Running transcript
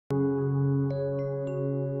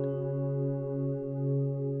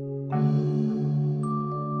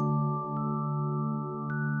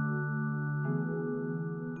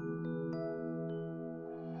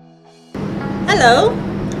Hello,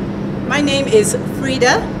 my name is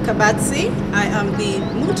Freda Kabatsi. I am the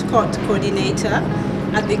Moot Court Coordinator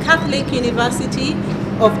at the Catholic University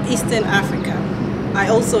of Eastern Africa. I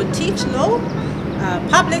also teach law,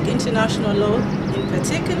 public international law in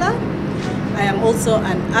particular. I am also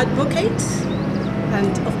an advocate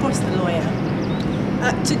and of course a lawyer.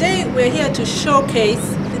 Today we're here to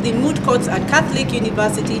showcase the Moot Courts at Catholic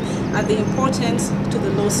University and the importance to the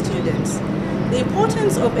law students. The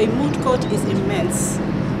importance of a moot court is immense.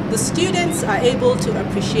 The students are able to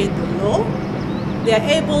appreciate the law, they are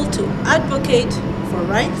able to advocate for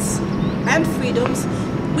rights and freedoms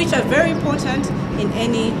which are very important in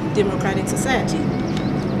any democratic society.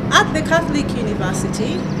 At the Catholic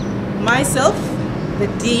University, myself, the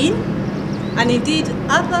Dean, and indeed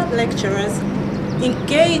other lecturers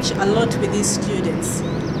engage a lot with these students.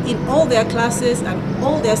 In all their classes and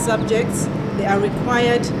all their subjects, they are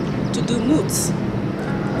required to do moots,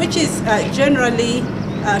 which is generally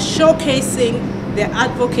showcasing their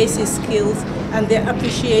advocacy skills and their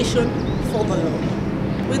appreciation for the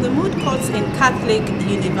law. With the moot courts in Catholic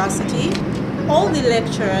University, all the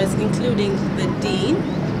lecturers, including the Dean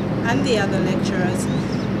and the other lecturers,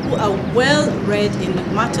 who are well read in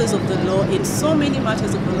matters of the law, in so many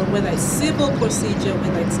matters of the law, whether it's civil procedure,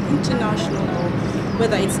 whether it's international law,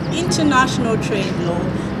 whether it's international trade law,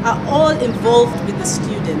 are all involved with the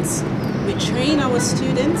students. We train our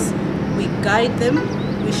students, we guide them,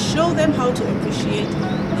 we show them how to appreciate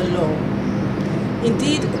the law.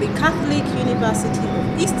 Indeed, the Catholic University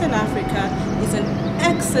of Eastern Africa is an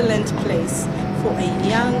excellent place for a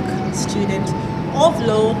young student of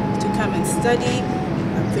law to come and study,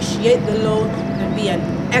 appreciate the law, and be an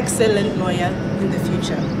excellent lawyer in the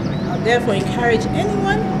future. I'll therefore encourage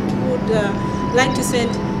anyone who would like to send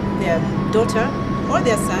their daughter or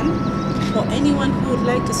their son, or anyone who would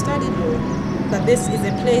like to study law, that this is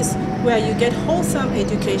a place where you get wholesome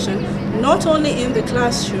education, not only in the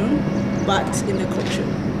classroom, but in the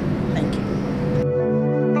courtroom. Thank you.